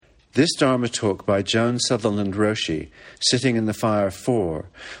This Dharma talk by Joan Sutherland Roshi, Sitting in the Fire 4,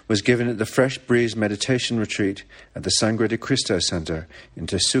 was given at the Fresh Breeze Meditation Retreat at the Sangre de Cristo Center in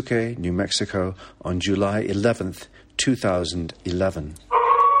Tesuque, New Mexico on July 11th, 2011.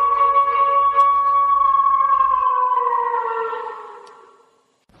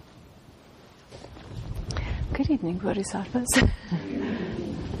 Good evening, Bodhisattvas.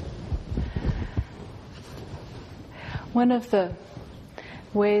 One of the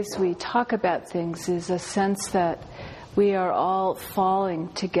ways we talk about things is a sense that we are all falling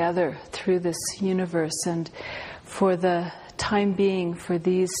together through this universe, and for the time being, for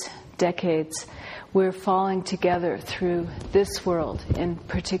these decades, we're falling together through this world in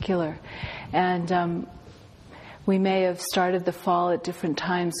particular. And we may have started the fall at different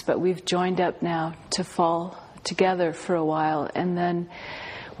times, but we've joined up now to fall together for a while, and then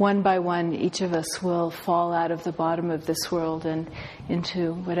one by one, each of us will fall out of the bottom of this world and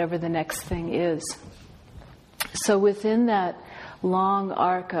into whatever the next thing is. So within that long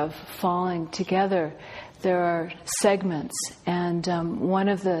arc of falling together, there are segments, and one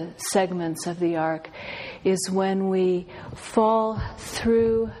of the segments of the arc is when we fall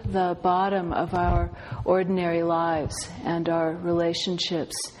through the bottom of our ordinary lives and our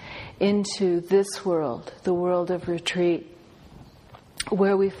relationships into this world, the world of retreat,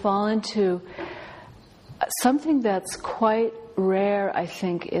 where we fall into something that's quite rare, I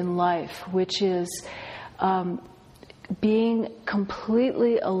think, in life, which is being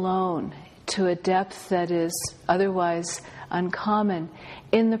completely alone to a depth that is otherwise uncommon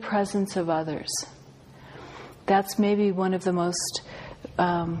in the presence of others. That's maybe one of the most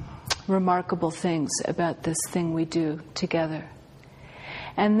remarkable things about this thing we do together.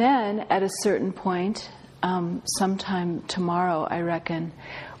 And then, at a certain point, sometime tomorrow, I reckon,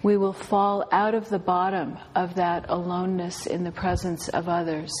 we will fall out of the bottom of that aloneness in the presence of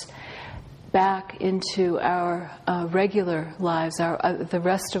others back into our regular lives, the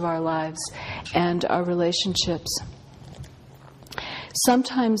rest of our lives, and our relationships.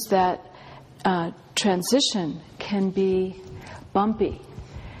 Sometimes that transition can be bumpy,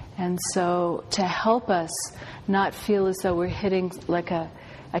 and so to help us not feel as though we're hitting like a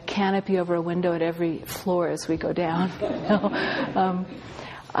canopy over a window at every floor as we go down,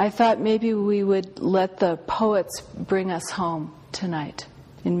 I thought maybe we would let the poets bring us home tonight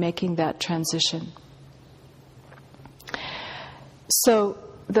in making that transition. So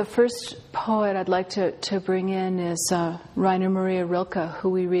the first poet I'd like to bring in is Rainer Maria Rilke, who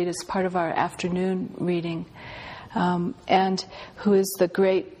we read as part of our afternoon reading, and who is the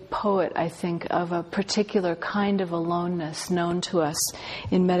great poet, I think, of a particular kind of aloneness known to us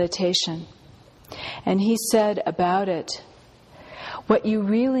in meditation. And he said about it, "What you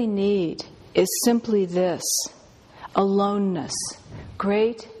really need is simply this: aloneness,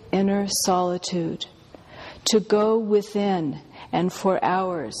 great inner solitude, to go within and for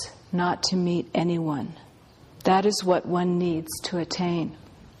hours not to meet anyone. That is what one needs to attain."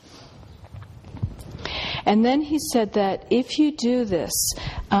 And then he said that if you do this,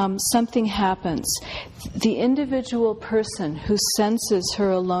 something happens. The individual person who senses her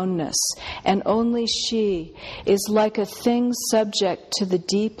aloneness, and only she, is like a thing subject to the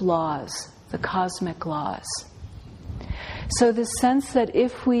deep laws, the cosmic laws. So the sense that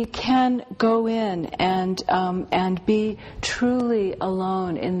if we can go in and be truly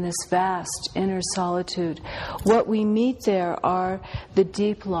alone in this vast inner solitude, what we meet there are the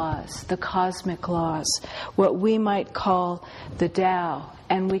deep laws, the cosmic laws, what we might call the Tao,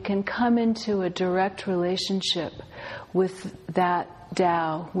 and we can come into a direct relationship with that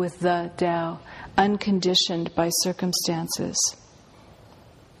Tao, with the Tao, unconditioned by circumstances.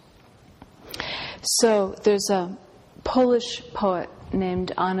 So there's a Polish poet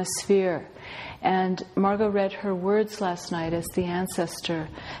named Anna Sfir, and Margot read her words last night as the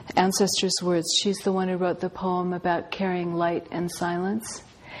ancestor's words. She's the one who wrote the poem about carrying light and silence.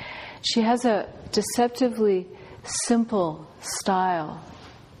 She has a deceptively simple style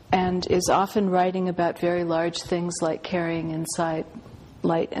and is often writing about very large things like carrying inside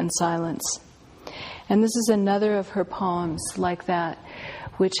light and silence. And this is another of her poems like that,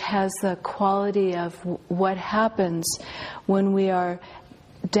 which has the quality of what happens when we are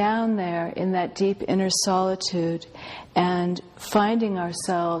down there in that deep inner solitude and finding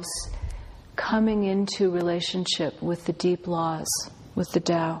ourselves coming into relationship with the deep laws, with the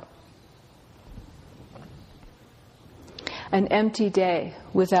Tao. An empty day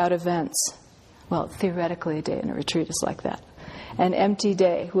without events. Well, theoretically a day in a retreat is like that. An empty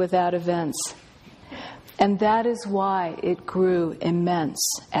day without events. And that is why it grew immense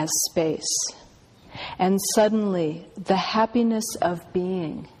as space. And suddenly, the happiness of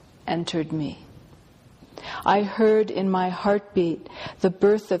being entered me. I heard in my heartbeat the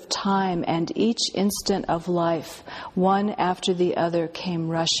birth of time, and each instant of life, one after the other, came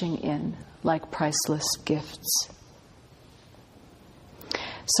rushing in like priceless gifts.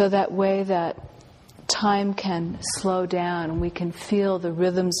 So that way that time can slow down, we can feel the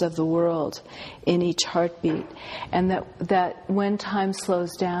rhythms of the world in each heartbeat, and that when time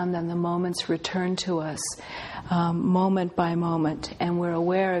slows down, then the moments return to us moment by moment, and we're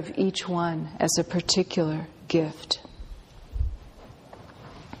aware of each one as a particular gift.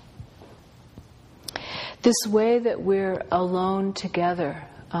 This way that we're alone together,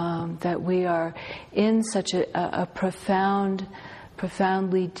 that we are in such a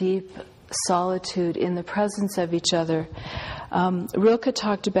profoundly deep solitude in the presence of each other. Rilke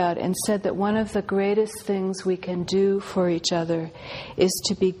talked about and said that one of the greatest things we can do for each other is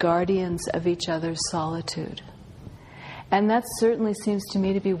to be guardians of each other's solitude. And that certainly seems to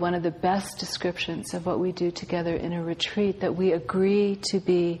me to be one of the best descriptions of what we do together in a retreat, that we agree to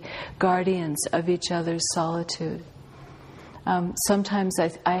be guardians of each other's solitude. Sometimes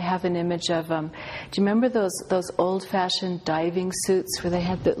I have an image of, do you remember those old-fashioned diving suits where they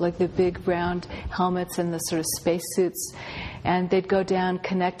had the big round helmets and the sort of space suits, and they'd go down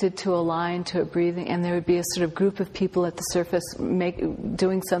connected to a line to a breathing, and there would be a sort of group of people at the surface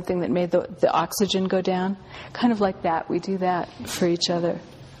doing something that made the oxygen go down? Kind of like that. We do that for each other.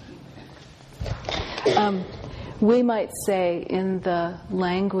 We might say in the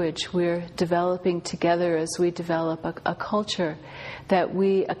language we're developing together as we develop a culture that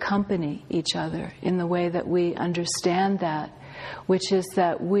we accompany each other in the way that we understand that, which is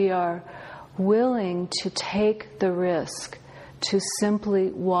that we are willing to take the risk to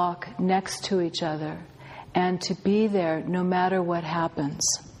simply walk next to each other and to be there no matter what happens.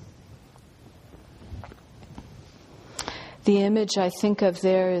 The image I think of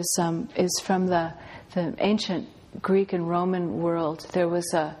there is from the ancient Greek and Roman world. There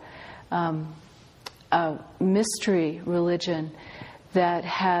was a mystery religion that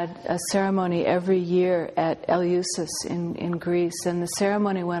had a ceremony every year at Eleusis in Greece, and the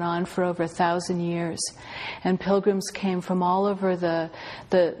ceremony went on for over 1,000 years. And pilgrims came from all over the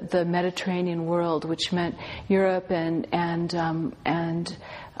Mediterranean world, which meant Europe and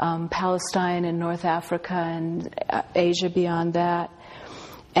Palestine and North Africa and Asia beyond that.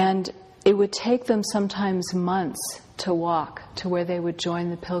 And it would take them sometimes months to walk to where they would join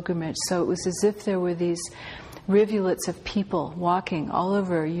the pilgrimage. So it was as if there were these rivulets of people walking all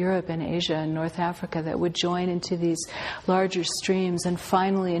over Europe and Asia and North Africa that would join into these larger streams and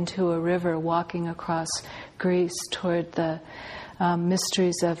finally into a river walking across Greece toward the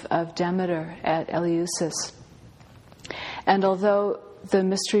mysteries of Demeter at Eleusis. And although the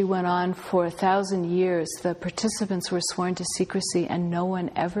mystery went on for 1,000 years, the participants were sworn to secrecy, and no one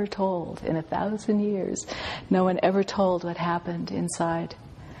ever told, in 1,000 years, no one ever told what happened inside.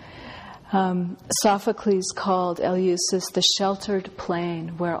 Sophocles called Eleusis the sheltered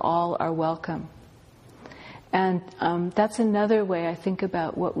plain where all are welcome. And that's another way I think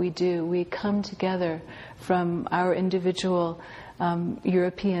about what we do. We come together from our individual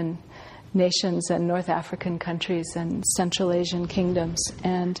European nations and North African countries and Central Asian kingdoms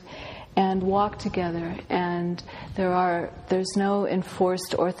and walk together, and there's no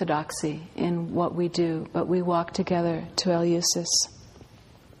enforced orthodoxy in what we do, but we walk together to Eleusis.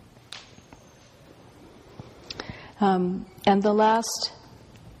 And the last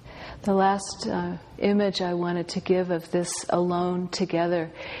image I wanted to give of this alone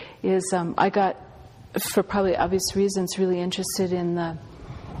together is I got, for probably obvious reasons, really interested in the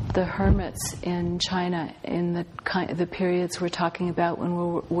hermits in China in the periods we're talking about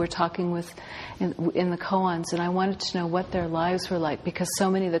when we're talking in the koans, and I wanted to know what their lives were like, because so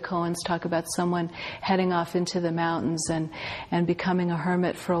many of the koans talk about someone heading off into the mountains and becoming a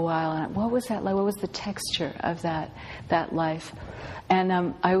hermit for a while. And what was that like? What was the texture of that life?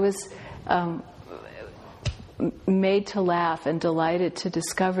 And I was made to laugh and delighted to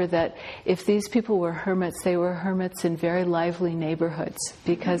discover that if these people were hermits, they were hermits in very lively neighborhoods,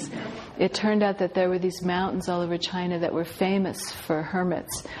 because it turned out that there were these mountains all over China that were famous for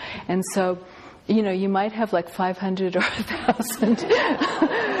hermits. And so, you might have like 500 or 1,000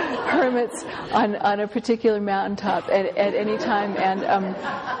 hermits on a particular mountaintop at any time,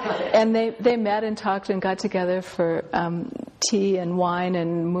 and they met and talked and got together for tea and wine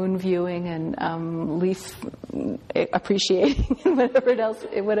and moon viewing and leaf appreciating and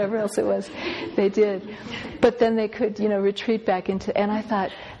whatever else it was they did. But then they could retreat back into, and I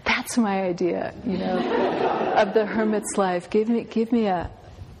thought, that's my idea of the hermit's life. Give me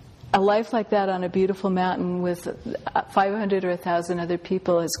a life like that on a beautiful mountain with 500 or 1,000 other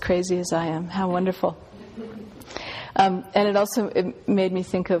people, as crazy as I am. How wonderful. And it made me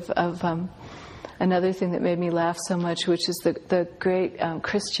think of another thing that made me laugh so much, which is the great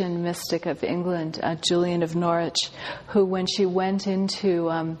Christian mystic of England, Julian of Norwich, who, when she went into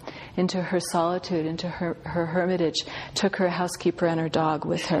her solitude, into her hermitage, took her housekeeper and her dog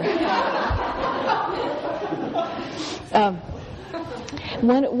with her.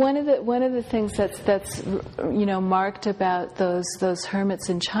 One of the things that's marked about those hermits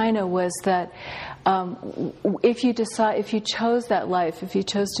in China was that if you chose that life, if you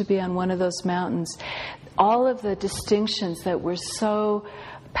chose to be on one of those mountains, all of the distinctions that were so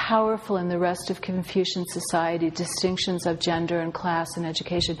powerful in the rest of Confucian society, distinctions of gender and class and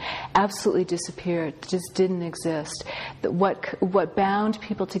education, absolutely disappeared, just didn't exist. What bound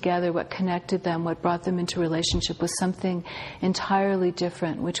people together, what connected them, what brought them into relationship was something entirely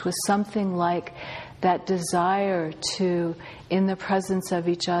different, which was something like that desire to, in the presence of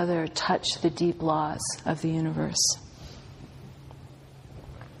each other, touch the deep laws of the universe.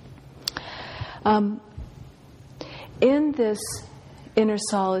 In this inner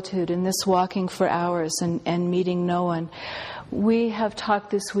solitude, in this walking for hours and meeting no one, we have talked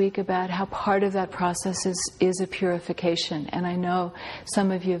this week about how part of that process is a purification. And I know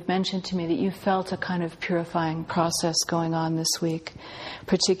some of you have mentioned to me that you felt a kind of purifying process going on this week,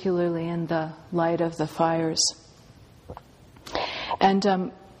 particularly in the light of the fires.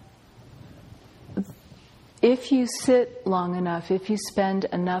 And if you sit long enough, if you spend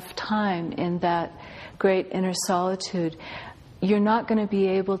enough time in that great inner solitude, you're not going to be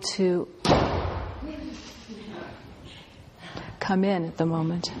able to come in at the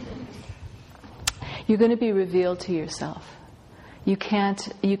moment. You're going to be revealed to yourself. You can't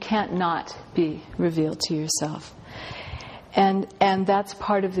not be revealed to yourself. And that's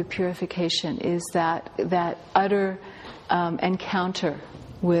part of the purification, is that utter encounter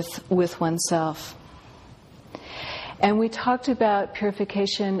with oneself. And we talked about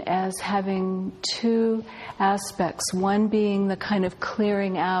purification as having two aspects. One being the kind of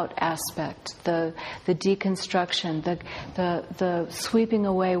clearing out aspect, the deconstruction, the sweeping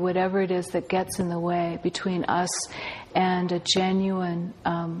away whatever it is that gets in the way between us and a genuine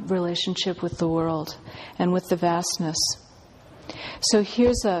relationship with the world and with the vastness. So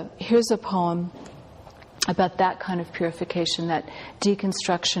here's a poem about that kind of purification, that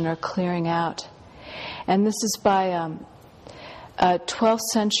deconstruction or clearing out. And this is by a 12th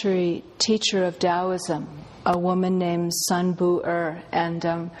century teacher of Taoism, a woman named Sun Bu-er.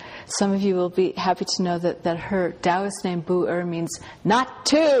 And some of you will be happy to know that her Taoist name Bu-er means not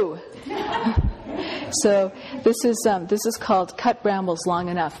to. So this is called Cut Brambles Long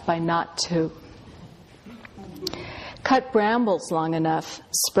Enough by Not To. Cut brambles long enough,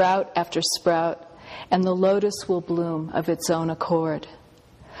 sprout after sprout, and the lotus will bloom of its own accord.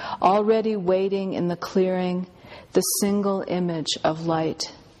 Already waiting in the clearing, the single image of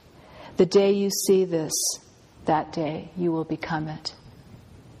light. The day you see this, that day you will become it.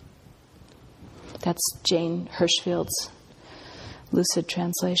 That's Jane Hirschfield's lucid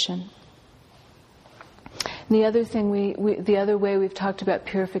translation. And the other thing the other way we've talked about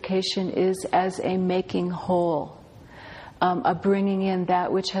purification is as a making whole. A bringing in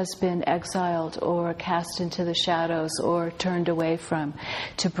that which has been exiled or cast into the shadows or turned away from.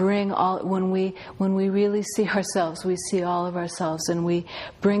 To bring all, when we really see ourselves, we see all of ourselves, and we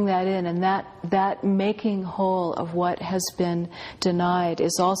bring that in, and that making whole of what has been denied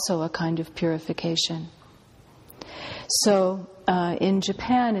is also a kind of purification. So in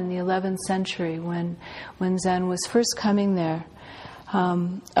Japan in the 11th century, when Zen was first coming there,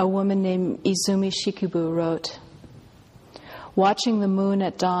 a woman named Izumi Shikubu wrote, "Watching the moon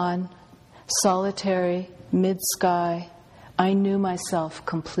at dawn, solitary, mid-sky, I knew myself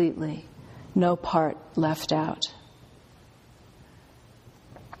completely, no part left out."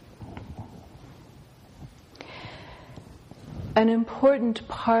 An important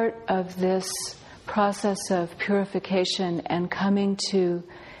part of this process of purification and coming to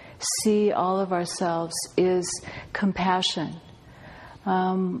see all of ourselves is compassion.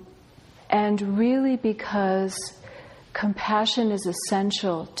 And really because compassion is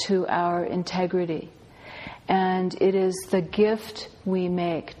essential to our integrity, and it is the gift we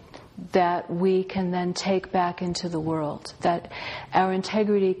make that we can then take back into the world. That our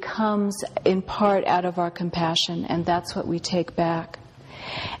integrity comes in part out of our compassion, and that's what we take back.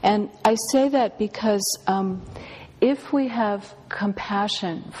 And I say that because if we have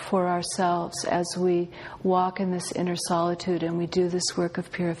compassion for ourselves as we walk in this inner solitude and we do this work of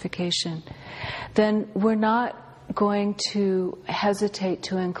purification, then we're not going to hesitate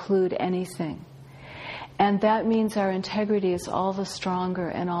to include anything. And that means our integrity is all the stronger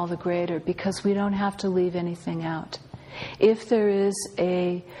and all the greater because we don't have to leave anything out. If there is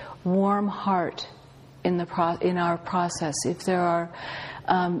a warm heart in our process, if there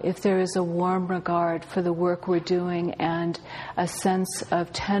is a warm regard for the work we're doing and a sense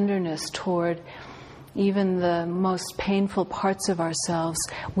of tenderness toward even the most painful parts of ourselves,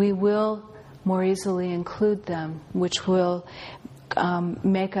 we will more easily include them, which will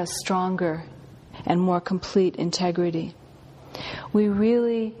make us stronger and more complete integrity. We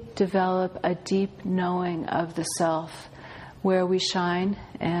really develop a deep knowing of the self, where we shine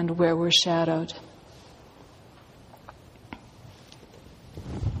and where we're shadowed.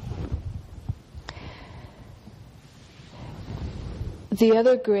 The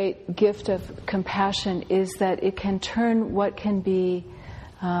other great gift of compassion is that it can turn what can be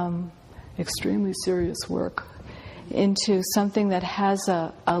extremely serious work into something that has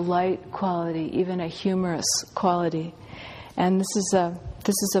a light quality, even a humorous quality. And this is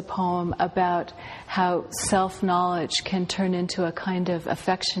a poem about how self-knowledge can turn into a kind of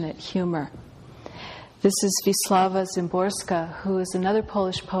affectionate humor. This is Wisława Szymborska, who is another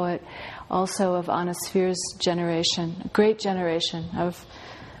Polish poet, also of Anna Sfir's generation, a great generation of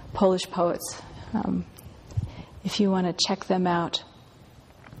Polish poets, if you want to check them out.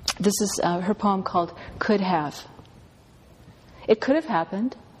 This is her poem called Could Have. It could have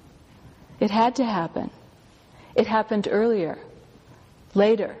happened. It had to happen. It happened earlier,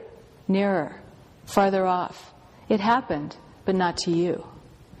 later, nearer, farther off. It happened, but not to you.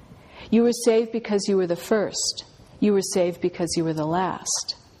 You were saved because you were the first. You were saved because you were the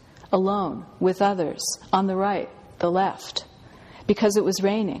last. Alone, with others, on the right, the left. Because it was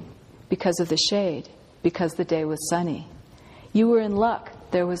raining, because of the shade, because the day was sunny. You were in luck,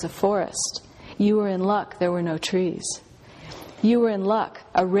 there was a forest. You were in luck, there were no trees. You were in luck,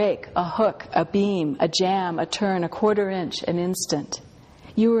 a rake, a hook, a beam, a jam, a turn, a quarter inch, an instant.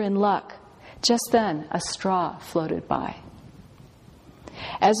 You were in luck. Just then, a straw floated by.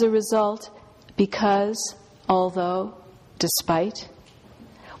 As a result, because, although, despite,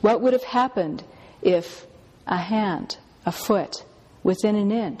 what would have happened if a hand, a foot, within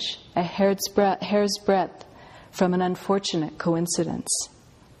an inch, a hair's breadth from an unfortunate coincidence?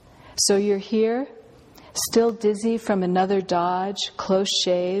 So you're here, still dizzy from another dodge, close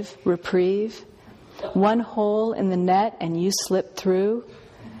shave, reprieve, one hole in the net and you slip through?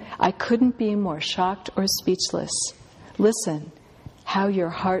 I couldn't be more shocked or speechless. Listen, how your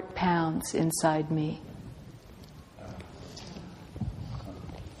heart pounds inside me.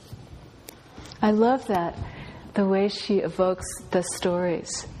 I love that, the way she evokes the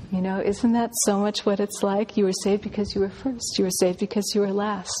stories. You know, isn't that so much what it's like? You were saved because you were first. You were saved because you were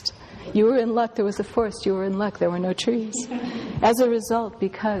last. You were in luck, there was a forest. You were in luck, there were no trees. As a result,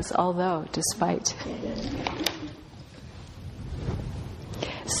 because, although, despite.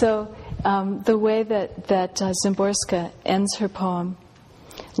 So, the way that Szymborska ends her poem,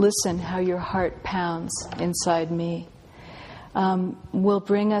 listen how your heart pounds inside me, will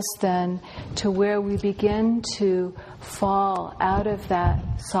bring us then to where we begin to fall out of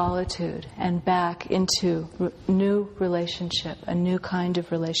that solitude and back into new relationship, a new kind of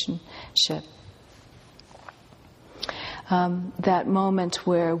relationship. That moment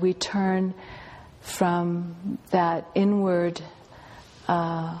where we turn from that inward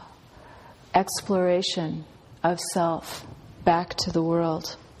exploration of self back to the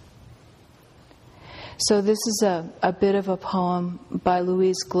world. So this is a bit of a poem by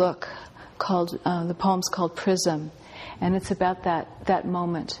Louise Gluck called, the poem's called Prism, and it's about that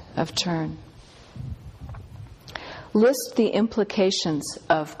moment of turn. List the implications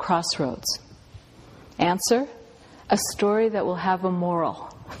of Crossroads. Answer, a story that will have a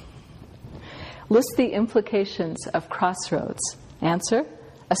moral. List the implications of Crossroads. Answer,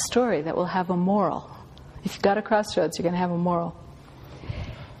 a story that will have a moral. If you've got a crossroads, you're going to have a moral.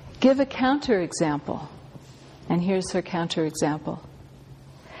 Give a counterexample. And here's her counterexample.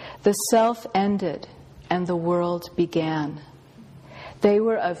 The self ended and the world began. They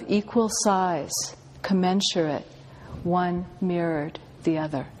were of equal size, commensurate. One mirrored the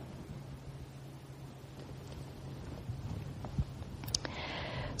other.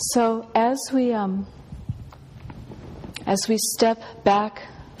 So as we step back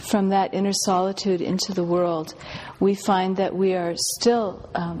from that inner solitude into the world, we find that we are still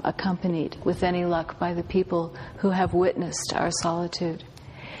accompanied, with any luck, by the people who have witnessed our solitude.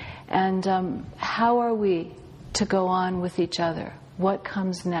 And how are we to go on with each other? What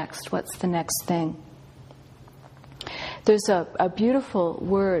comes next? What's the next thing? There's a beautiful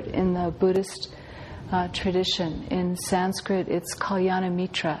word in the Buddhist tradition. In Sanskrit, it's Kalyana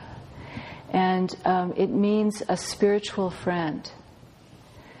Mitra, and it means a spiritual friend.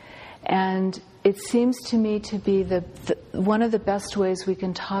 And it seems to me to be one of the best ways we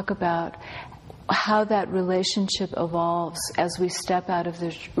can talk about how that relationship evolves as we step out of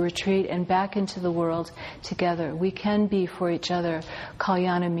the retreat and back into the world together. We can be for each other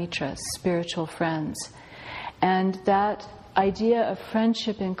Kalyana Mitras, spiritual friends. And that idea of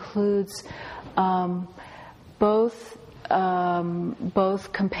friendship includes both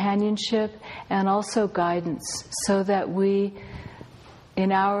companionship and also guidance, so that we,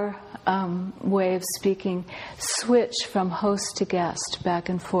 in our way of speaking, switch from host to guest back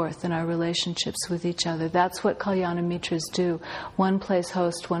and forth in our relationships with each other. That's what Kalyana Mitras do. One plays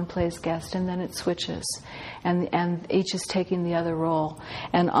host, one plays guest, and then it switches. And each is taking the other role.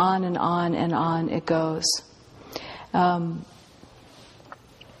 And on and on and on it goes. One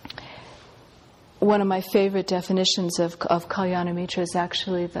of my favorite definitions of Kalyana Mitra is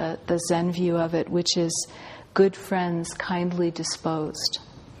actually the Zen view of it, which is good friends kindly disposed.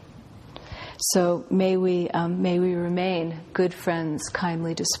 So may we remain good friends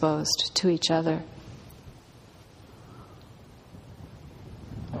kindly disposed to each other.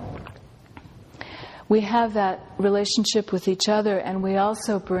 We have that relationship with each other, and we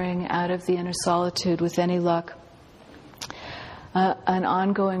also bring out of the inner solitude, with any luck, an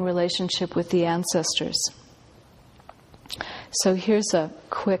ongoing relationship with the ancestors. So here's a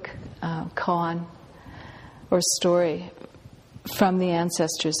quick koan or story from the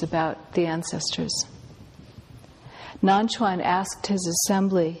ancestors, about the ancestors. Nanchuan asked his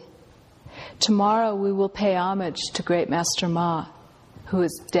assembly, "Tomorrow we will pay homage to Great Master Ma, who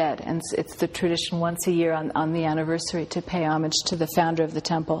is dead." And it's the tradition once a year on the anniversary to pay homage to the founder of the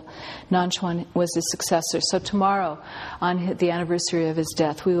temple. Nanchuan was his successor. So tomorrow, on the anniversary of his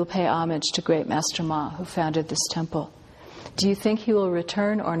death, we will pay homage to Great Master Ma, who founded this temple. Do you think he will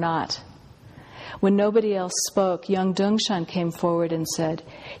return or not? When nobody else spoke, young Dongshan came forward and said,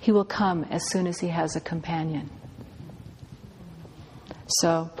 "He will come as soon as he has a companion."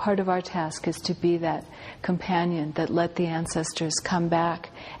 So part of our task is to be that companion that let the ancestors come back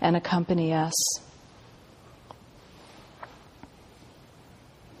and accompany us.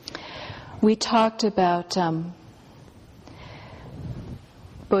 We talked about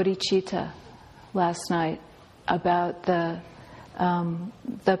bodhicitta last night, about the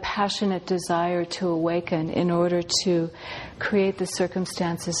passionate desire to awaken in order to create the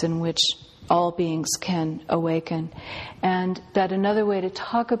circumstances in which all beings can awaken. And that another way to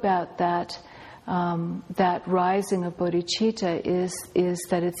talk about that rising of bodhicitta is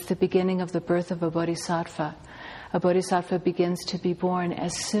that it's the beginning of the birth of a bodhisattva. A bodhisattva begins to be born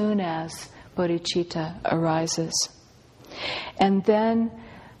as soon as bodhicitta arises. And then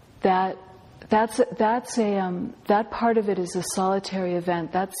that part of it is a solitary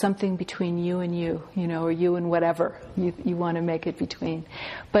event. That's something between you and you, or you and whatever you want to make it between.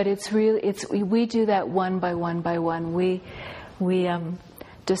 But we do that one by one by one. We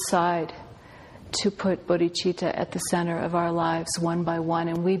decide to put bodhicitta at the center of our lives one by one,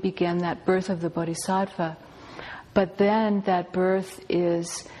 and we begin that birth of the bodhisattva. But then that birth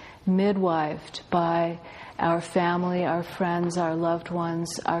is midwifed by our family, our friends, our loved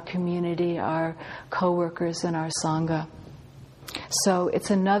ones, our community, our co-workers, and our sangha. So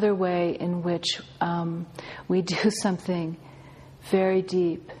it's another way in which we do something very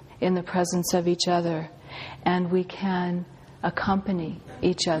deep in the presence of each other, and we can accompany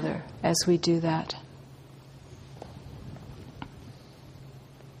each other as we do that.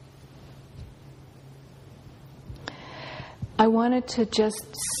 I wanted to just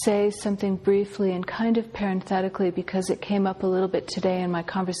say something briefly and kind of parenthetically, because it came up a little bit today in my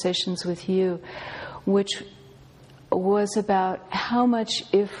conversations with you, which was about how much,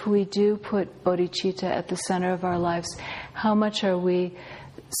 if we do put bodhicitta at the center of our lives, how much are we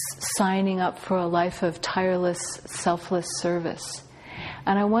signing up for a life of tireless, selfless service.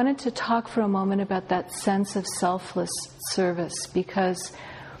 And I wanted to talk for a moment about that sense of selfless service, because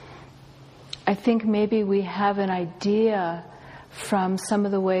I think maybe we have an idea from some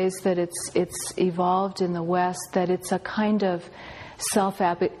of the ways that it's evolved in the West that it's a kind of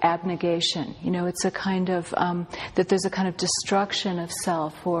self-abnegation. It's a kind of that there's a kind of destruction of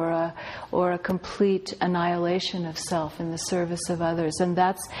self, or a complete annihilation of self in the service of others. And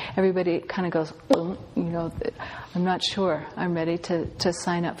that's, everybody kind of goes, I'm not sure I'm ready to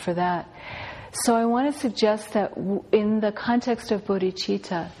sign up for that. So I want to suggest that in the context of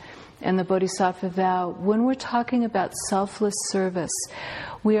bodhicitta and the Bodhisattva vow, when we're talking about selfless service,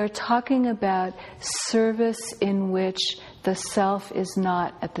 we are talking about service in which the self is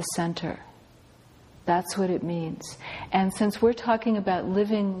not at the center. That's what it means. And since we're talking about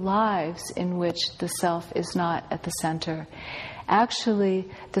living lives in which the self is not at the center,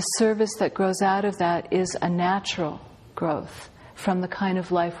 actually the service that grows out of that is a natural growth from the kind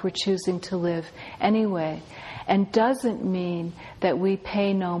of life we're choosing to live anyway, and doesn't mean that we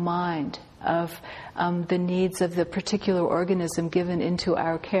pay no mind of the needs of the particular organism given into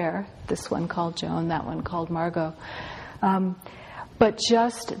our care, this one called Joan, that one called Margot, but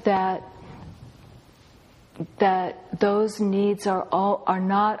just that those needs are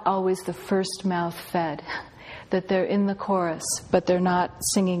not always the first mouth fed, that they're in the chorus, but they're not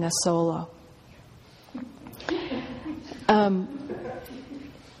singing a solo.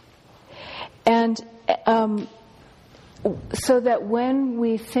 So that when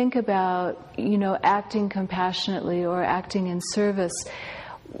we think about, acting compassionately or acting in service,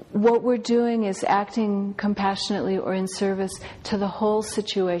 what we're doing is acting compassionately or in service to the whole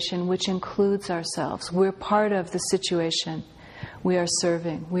situation, which includes ourselves. We're part of the situation we are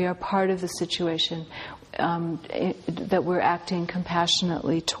serving. We are part of the situation that we're acting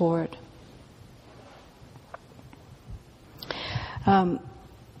compassionately toward.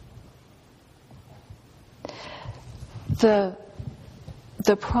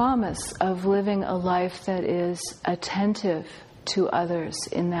 The promise of living a life that is attentive to others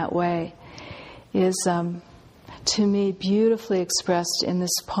in that way is, to me, beautifully expressed in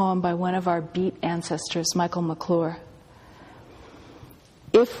this poem by one of our Beat ancestors, Michael McClure.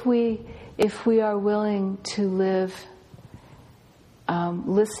 If we are willing to live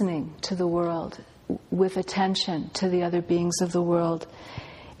listening to the world, with attention to the other beings of the world,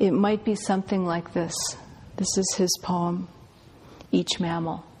 it might be something like this. This is his poem, Each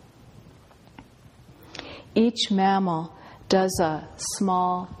Mammal. Each mammal does a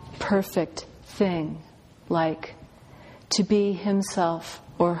small, perfect thing, like to be himself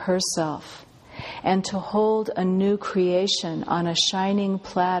or herself, and to hold a new creation on a shining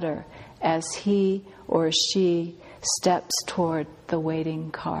platter as he or she steps toward the waiting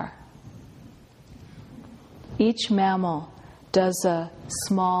car. Each mammal does a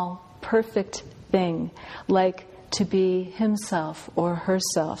small, perfect thing, like to be himself or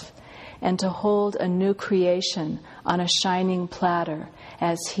herself, and to hold a new creation on a shining platter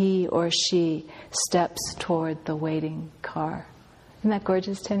as he or she steps toward the waiting car. Isn't that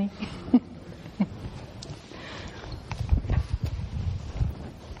gorgeous, Tenny?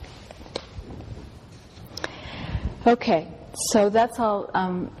 Okay, so that's all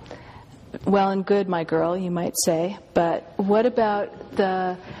well and good, my girl, you might say, but what about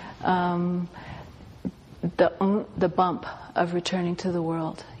the bump of returning to the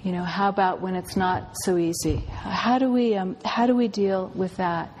world? How about when it's not so easy? How do we deal with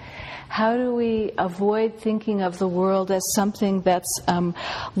that? How do we avoid thinking of the world as something that's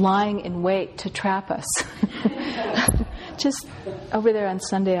lying in wait to trap us? Just over there on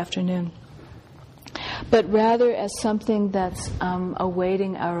Sunday afternoon. But rather as something that's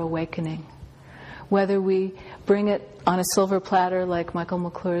awaiting our awakening. Whether we bring it on a silver platter like Michael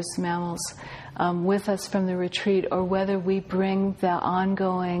McClure's Mammals with us from the retreat, or whether we bring the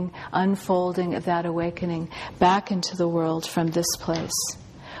ongoing unfolding of that awakening back into the world from this place.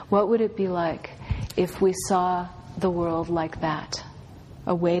 What would it be like if we saw the world like that,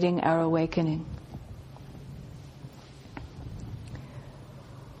 awaiting our awakening?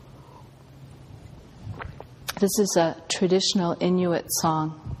 This is a traditional Inuit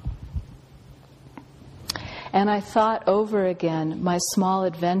song. And I thought over again my small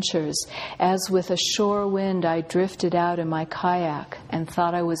adventures, as with a shore wind I drifted out in my kayak and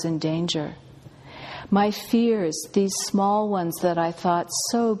thought I was in danger. My fears, these small ones that I thought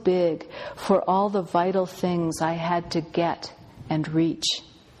so big for all the vital things I had to get and reach.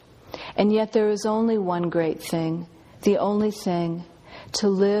 And yet there is only one great thing, the only thing, to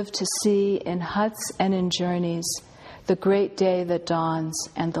live to see in huts and in journeys the great day that dawns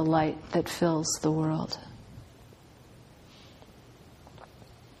and the light that fills the world.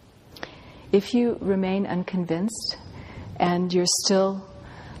 If you remain unconvinced and you're still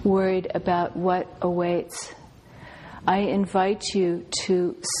worried about what awaits, I invite you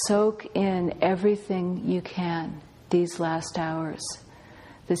to soak in everything you can these last hours,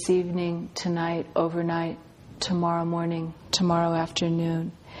 this evening, tonight, overnight, tomorrow morning, tomorrow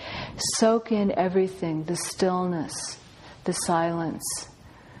afternoon. Soak in everything, the stillness, the silence,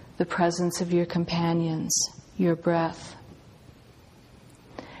 the presence of your companions, your breath.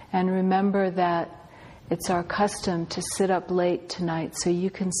 And remember that it's our custom to sit up late tonight, so you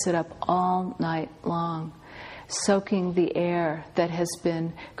can sit up all night long, soaking the air that has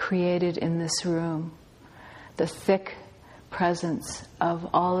been created in this room, the thick presence of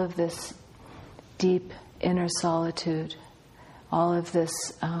all of this deep inner solitude, all of this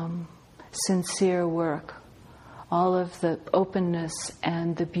sincere work, all of the openness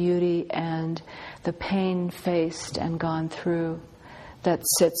and the beauty and the pain faced and gone through that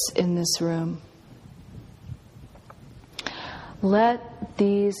sits in this room. Let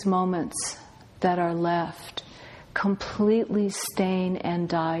these moments that are left completely stain and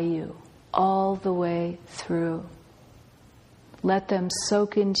dye you all the way through. Let them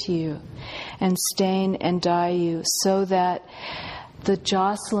soak into you and stain and dye you so that the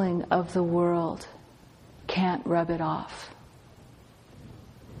jostling of the world can't rub it off.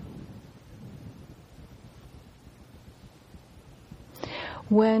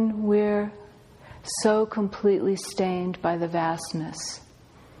 When we're so completely stained by the vastness,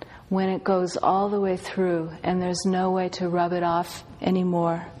 when it goes all the way through and there's no way to rub it off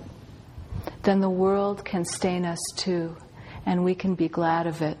anymore, then the world can stain us too, and we can be glad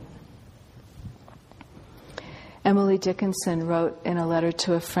of it. Emily Dickinson wrote in a letter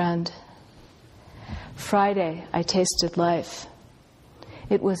to a friend, "Friday, I tasted life.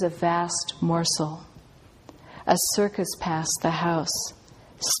 It was a vast morsel. A circus passed the house.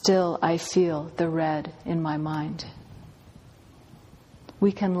 Still I feel the red in my mind."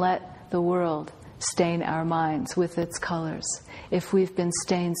 We can let the world stain our minds with its colors if we've been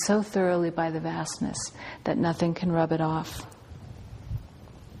stained so thoroughly by the vastness that nothing can rub it off.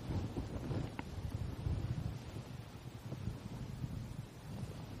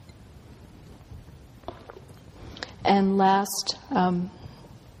 And last,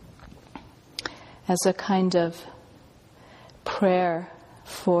 as a kind of prayer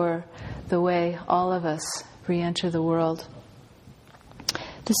for the way all of us re-enter the world,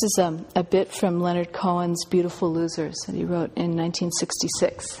 this is a bit from Leonard Cohen's Beautiful Losers that he wrote in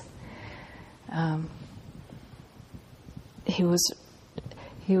 1966. He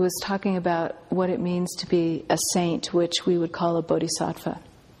was talking about what it means to be a saint, which we would call a bodhisattva.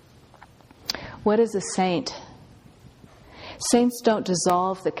 What is a saint? Saints don't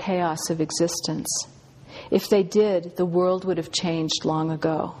dissolve the chaos of existence. If they did, the world would have changed long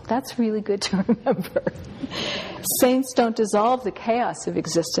ago. That's really good to remember. Saints don't dissolve the chaos of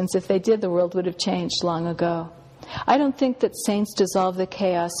existence. If they did, the world would have changed long ago. I don't think that saints dissolve the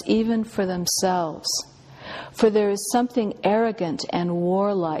chaos even for themselves. For there is something arrogant and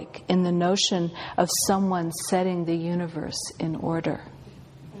warlike in the notion of someone setting the universe in order.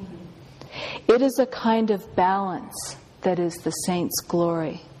 It is a kind of balance that is the saint's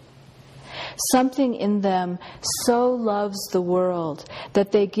glory. Something in them so loves the world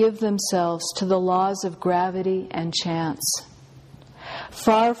that they give themselves to the laws of gravity and chance.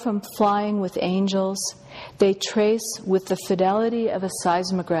 Far from flying with angels, they trace with the fidelity of a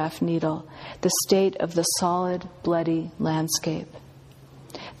seismograph needle the state of the solid, bloody landscape.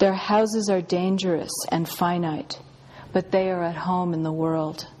 Their houses are dangerous and finite, but they are at home in the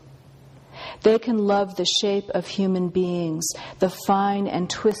world. They can love the shape of human beings, the fine and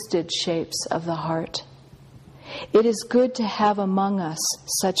twisted shapes of the heart. It is good to have among us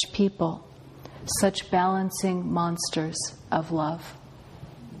such people, such balancing monsters of love.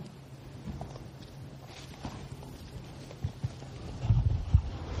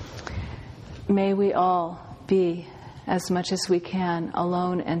 May we all be, as much as we can,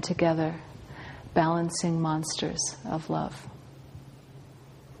 alone and together, balancing monsters of love.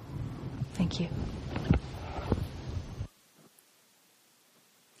 Thank you.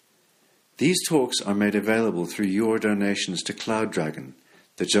 These talks are made available through your donations to Cloud Dragon,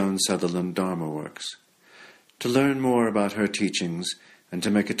 the Joan Sutherland Dharma Works. To learn more about her teachings and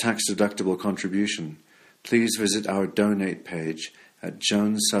to make a tax-deductible contribution, please visit our donate page at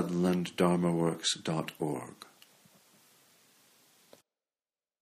joansutherlanddharmaworks.org.